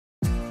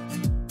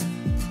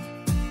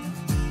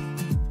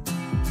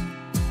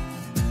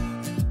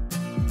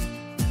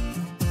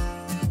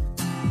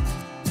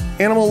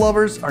Animal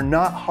lovers are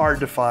not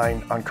hard to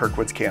find on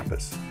Kirkwood's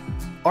campus.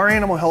 Our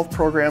animal health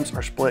programs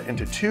are split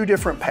into two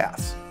different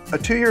paths: a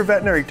 2-year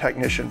veterinary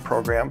technician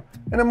program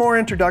and a more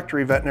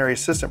introductory veterinary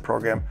assistant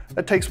program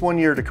that takes 1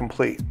 year to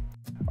complete.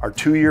 Our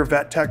 2-year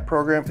vet tech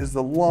program is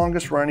the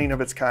longest running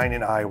of its kind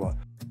in Iowa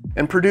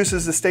and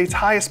produces the state's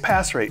highest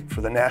pass rate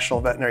for the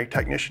National Veterinary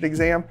Technician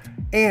Exam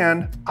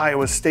and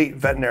Iowa's State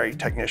Veterinary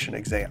Technician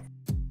Exam.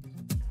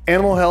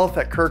 Animal health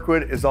at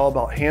Kirkwood is all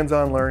about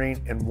hands-on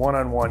learning and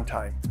one-on-one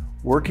time,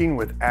 working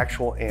with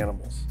actual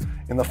animals.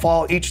 In the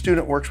fall, each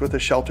student works with a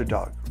shelter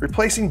dog,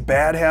 replacing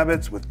bad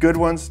habits with good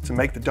ones to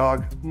make the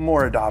dog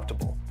more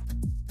adoptable.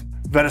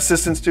 Vet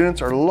assistant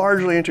students are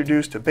largely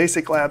introduced to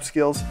basic lab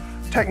skills,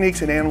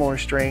 techniques in animal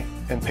restraint,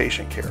 and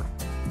patient care,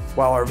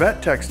 while our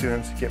vet tech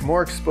students get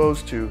more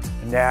exposed to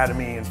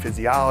anatomy and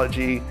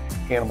physiology,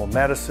 animal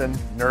medicine,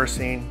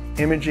 nursing,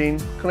 imaging,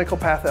 clinical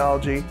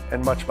pathology,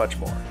 and much, much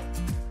more.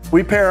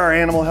 We pair our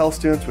animal health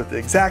students with the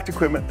exact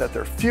equipment that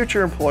their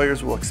future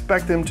employers will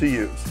expect them to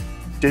use: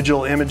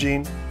 digital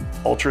imaging,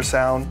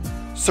 ultrasound,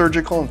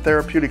 surgical and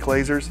therapeutic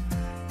lasers,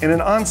 and an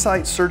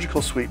on-site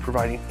surgical suite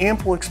providing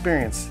ample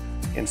experience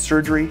in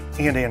surgery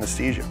and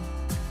anesthesia.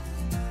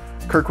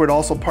 Kirkwood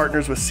also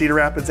partners with Cedar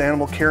Rapids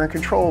Animal Care and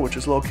Control, which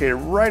is located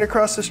right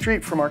across the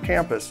street from our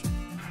campus.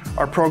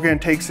 Our program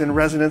takes in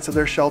residents of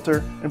their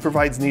shelter and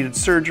provides needed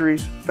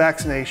surgeries,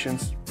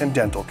 vaccinations, and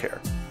dental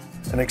care.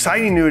 An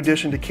exciting new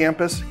addition to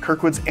campus,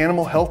 Kirkwood's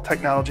Animal Health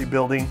Technology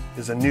Building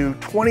is a new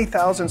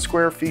 20,000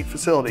 square feet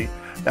facility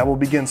that will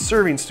begin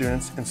serving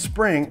students in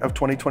spring of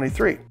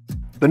 2023.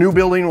 The new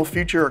building will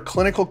feature a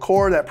clinical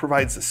core that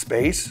provides the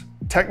space,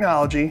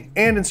 technology,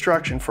 and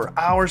instruction for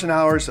hours and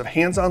hours of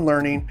hands-on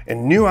learning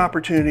and new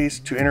opportunities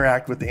to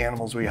interact with the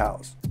animals we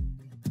house.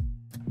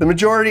 The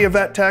majority of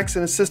vet techs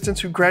and assistants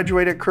who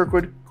graduate at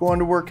Kirkwood go on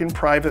to work in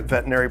private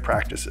veterinary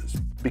practices.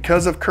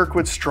 Because of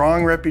Kirkwood's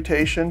strong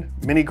reputation,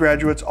 many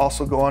graduates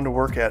also go on to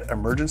work at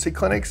emergency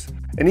clinics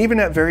and even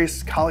at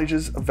various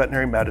colleges of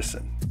veterinary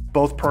medicine.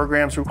 Both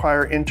programs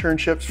require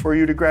internships for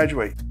you to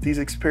graduate. These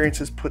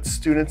experiences put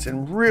students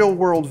in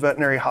real-world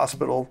veterinary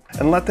hospitals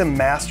and let them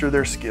master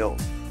their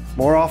skills.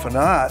 More often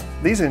than not,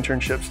 these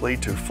internships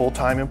lead to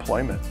full-time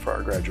employment for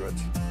our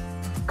graduates.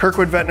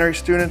 Kirkwood veterinary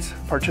students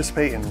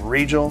participate in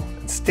regional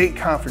and state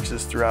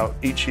conferences throughout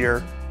each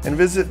year and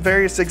visit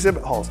various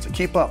exhibit halls to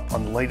keep up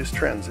on the latest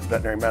trends in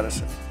veterinary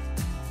medicine.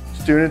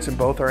 Students in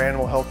both our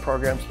animal health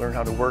programs learn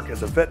how to work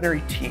as a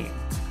veterinary team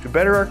to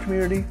better our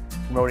community,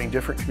 promoting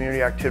different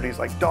community activities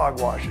like dog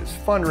washes,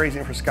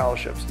 fundraising for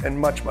scholarships, and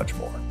much, much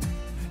more.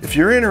 If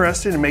you're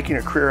interested in making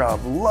a career out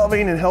of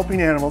loving and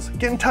helping animals,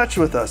 get in touch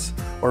with us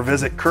or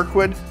visit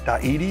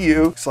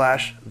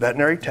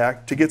kirkwood.edu/veterinary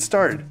tech to get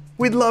started.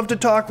 We'd love to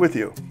talk with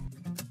you.